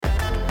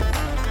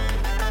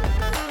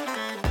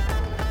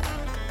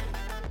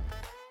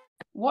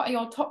what are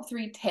your top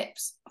 3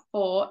 tips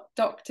for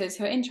doctors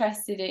who are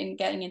interested in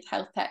getting into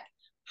health tech?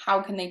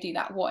 How can they do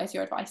that? What is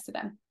your advice to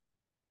them?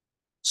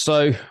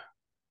 So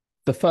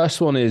the first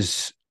one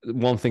is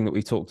one thing that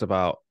we talked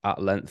about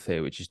at length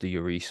here, which is do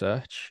your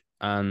research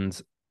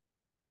and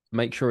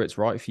make sure it's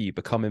right for you.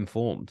 Become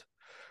informed.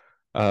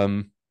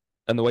 And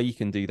the way you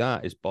can do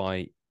that is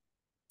by,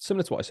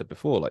 similar to what I said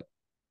before, like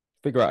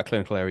figure out a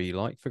clinical area you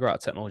like, figure out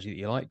a technology that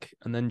you like,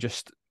 and then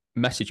just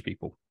message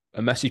people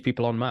and message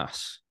people en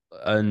masse.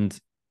 And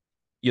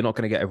you're not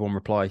going to get everyone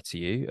reply to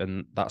you.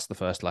 And that's the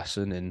first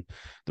lesson in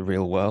the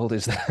real world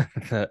is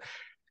that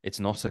it's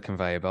not a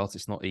conveyor belt.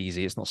 It's not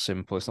easy. It's not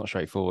simple. It's not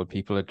straightforward.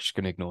 People are just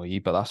going to ignore you,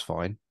 but that's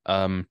fine.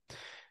 But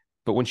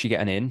once you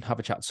get an in, have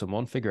a chat to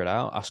someone, figure it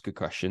out, ask good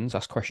questions,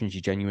 ask questions you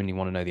genuinely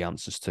want to know the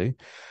answers to,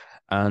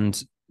 and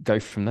go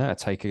from there.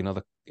 Take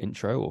another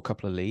intro or a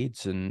couple of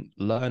leads and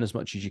learn as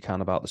much as you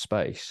can about the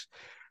space.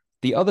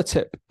 The other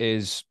tip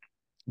is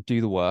do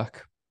the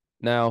work.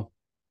 Now,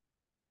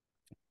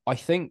 I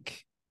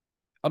think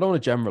I don't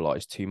want to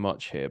generalize too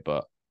much here,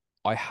 but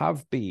I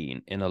have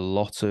been in a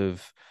lot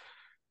of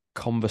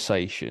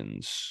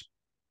conversations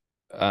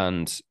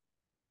and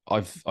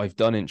I've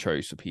done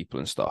intros for people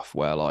and stuff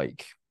where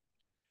like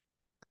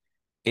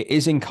it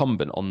is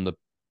incumbent on the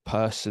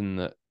person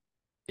that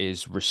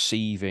is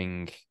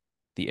receiving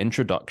the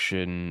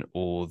introduction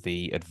or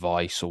the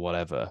advice or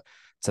whatever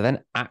to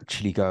then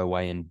actually go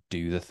away and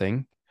do the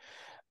thing.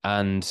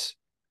 And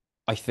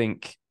I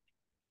think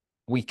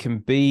we can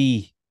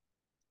be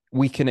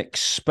we can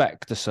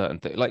expect a certain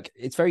thing. Like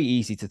it's very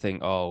easy to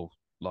think, oh,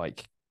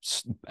 like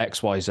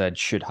XYZ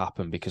should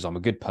happen because I'm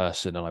a good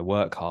person and I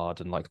work hard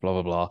and like blah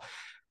blah blah.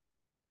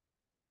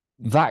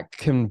 That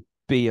can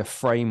be a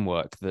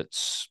framework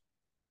that's,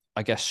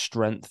 I guess,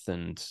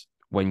 strengthened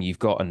when you've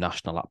got a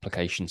national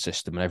application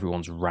system and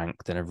everyone's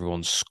ranked and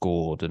everyone's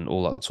scored and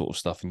all that sort of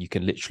stuff. And you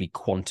can literally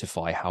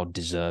quantify how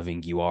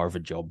deserving you are of a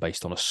job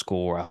based on a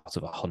score out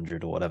of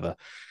 100 or whatever.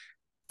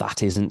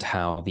 That isn't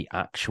how the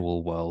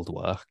actual world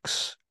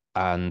works.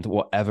 And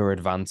whatever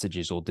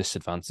advantages or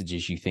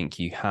disadvantages you think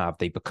you have,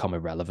 they become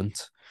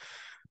irrelevant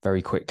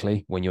very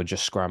quickly when you're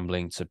just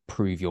scrambling to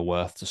prove your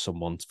worth to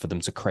someone for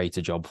them to create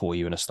a job for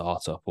you in a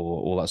startup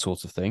or all that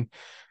sort of thing.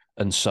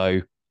 And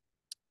so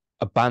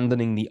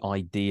abandoning the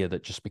idea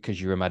that just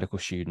because you're a medical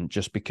student,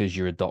 just because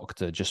you're a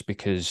doctor, just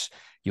because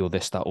you're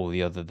this, that, or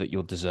the other, that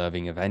you're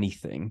deserving of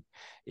anything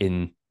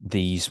in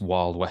these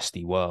wild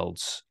westy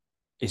worlds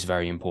is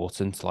very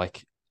important.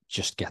 Like,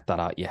 just get that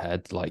out your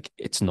head. Like,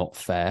 it's not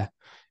fair.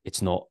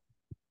 It's not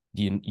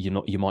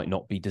you might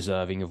not be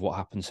deserving of what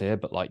happens here,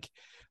 but like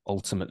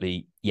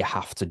ultimately you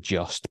have to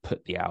just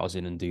put the hours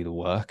in and do the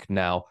work.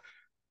 Now,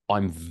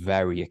 I'm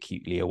very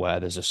acutely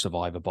aware there's a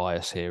survivor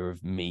bias here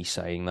of me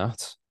saying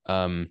that,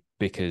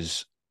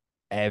 because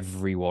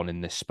everyone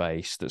in this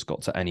space that's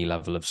got to any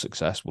level of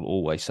success will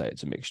always say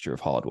it's a mixture of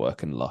hard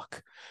work and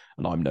luck,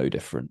 and I'm no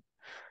different.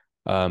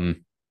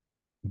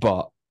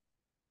 But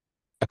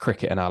a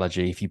cricket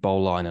analogy, if you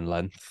bowl line and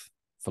length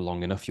for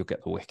long enough, you'll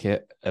get the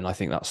wicket. And I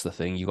think that's the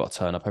thing. You got to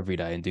turn up every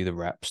day and do the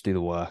reps, do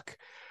the work,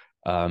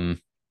 and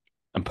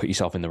put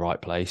yourself in the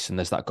right place. And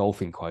there's that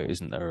golfing quote,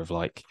 isn't there, of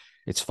like,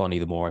 it's funny,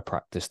 the more I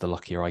practice, the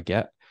luckier I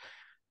get.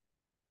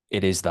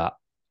 It is that.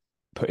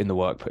 Put in the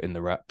work, put in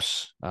the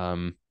reps.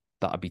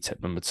 That'd be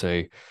tip number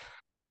 2.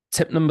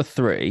 Tip number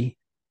 3,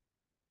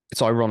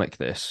 it's ironic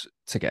this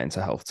to get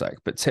into health tech,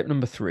 but tip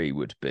number 3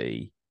 would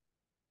be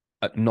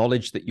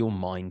acknowledge that your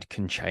mind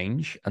can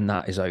change, and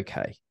that is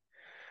okay.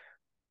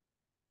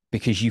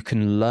 Because you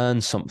can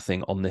learn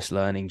something on this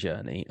learning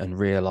journey and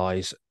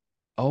realize,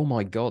 oh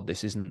my God,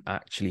 this isn't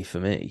actually for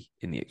me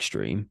in the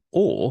extreme.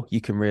 Or you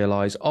can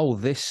realize, oh,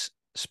 this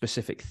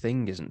specific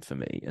thing isn't for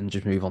me, and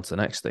just move on to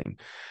the next thing.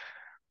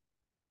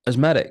 As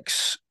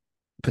medics,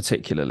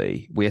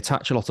 particularly, we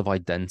attach a lot of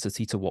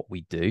identity to what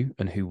we do,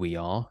 and who we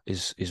are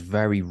is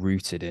very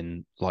rooted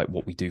in like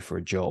what we do for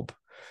a job.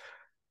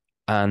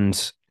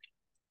 And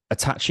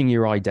attaching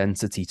your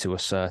identity to a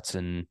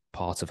certain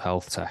part of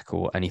health tech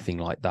or anything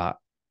like that,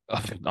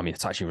 I mean,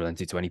 attaching your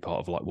identity to any part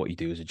of like what you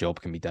do as a job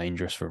can be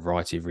dangerous for a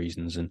variety of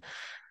reasons. And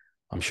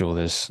I'm sure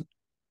there's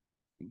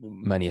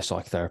many a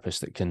psychotherapist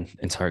that can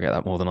interrogate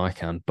that more than I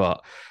can.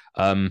 But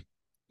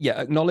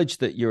yeah, acknowledge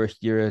that you're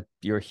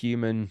a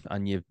human,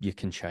 and you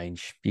can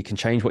change. You can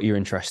change what you're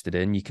interested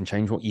in. You can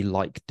change what you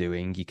like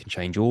doing. You can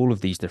change all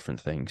of these different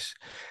things,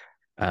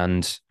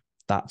 and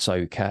that's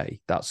okay.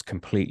 That's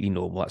completely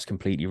normal. That's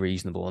completely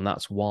reasonable, and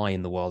that's why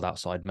in the world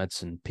outside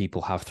medicine,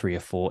 people have 3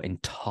 or 4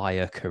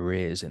 entire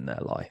careers in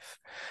their life.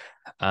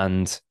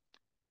 And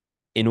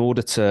in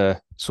order to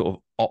sort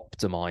of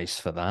optimize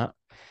for that,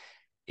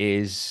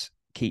 is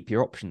keep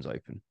your options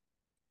open.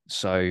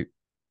 So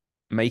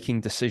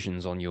making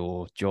decisions on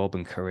your job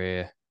and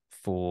career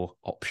for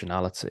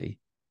optionality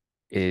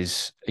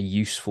is a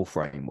useful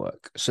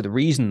framework. So the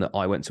reason that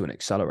I went to an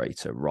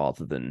accelerator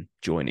rather than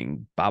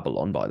joining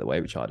Babylon, by the way,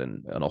 which I had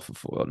an offer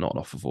for, not an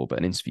offer for, but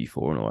an interview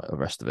for, and all the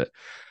rest of it,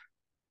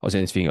 I was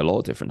interviewing a lot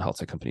of different health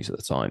tech companies at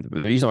the time.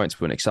 But the reason I went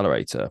to an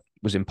accelerator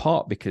was in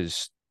part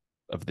because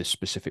of this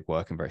specific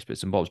work and various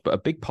bits and bobs. But a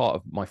big part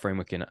of my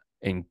framework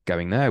in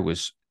going there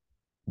was,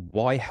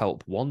 why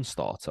help one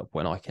startup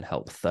when I can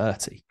help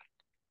 30?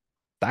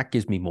 That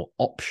gives me more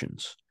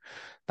options.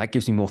 That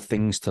gives me more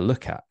things to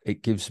look at.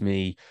 It gives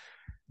me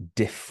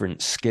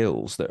different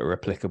skills that are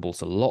applicable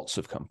to lots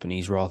of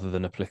companies rather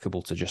than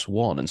applicable to just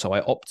one. And so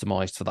I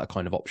optimized for that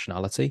kind of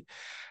optionality.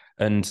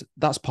 And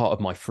that's part of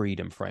my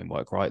freedom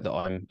framework, right? That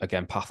I'm,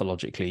 again,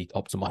 pathologically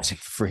optimizing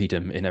for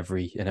freedom in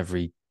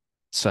every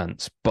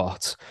sense.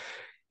 But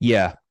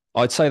yeah,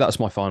 I'd say that's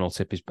my final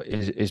tip,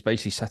 is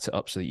basically set it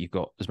up so that you've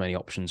got as many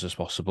options as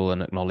possible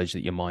and acknowledge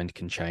that your mind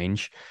can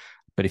change.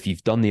 But if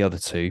you've done the other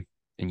two,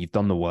 and you've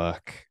done the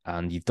work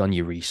and you've done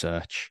your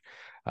research,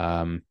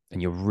 and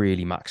you're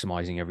really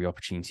maximizing every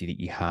opportunity that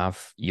you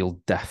have,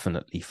 you'll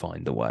definitely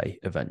find a way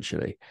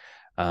eventually.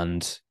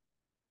 And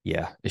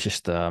yeah, it's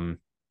just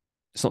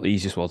it's not the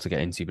easiest world to get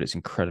into, but it's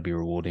incredibly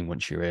rewarding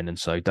once you're in. And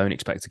so don't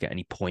expect to get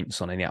any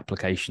points on any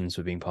applications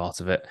for being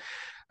part of it.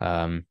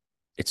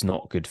 It's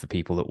not good for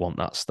people that want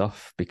that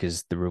stuff,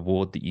 because the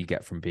reward that you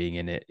get from being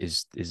in it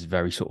is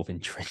very sort of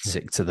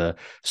intrinsic to the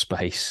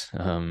space.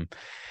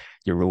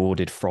 You're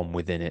rewarded from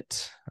within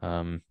it,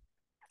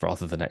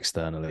 rather than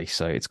externally.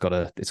 So it's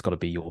gotta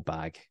be your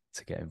bag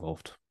to get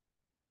involved.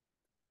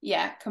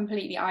 Yeah,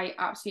 completely. I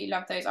absolutely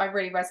love those. I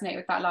really resonate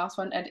with that last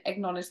one, and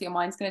acknowledge that your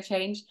mind's going to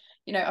change.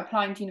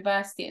 Applying to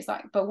university, it's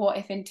like, but what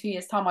if in 2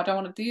 years' time I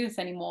don't want to do this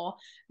anymore?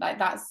 Like,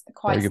 that's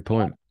quite Very good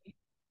point.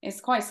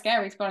 It's quite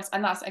scary, to be honest.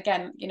 And that's,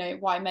 again,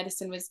 why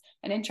medicine was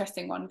an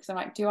interesting one, because I'm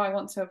like, do I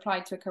want to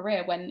apply to a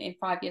career when in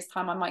 5 years'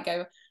 time I might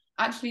go,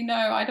 actually, no,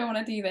 I don't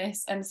want to do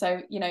this. And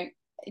so,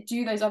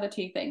 do those other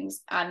two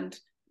things, and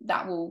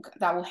that will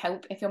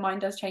help. If your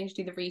mind does change,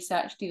 do the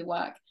research, do the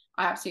work.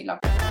 I absolutely love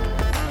that.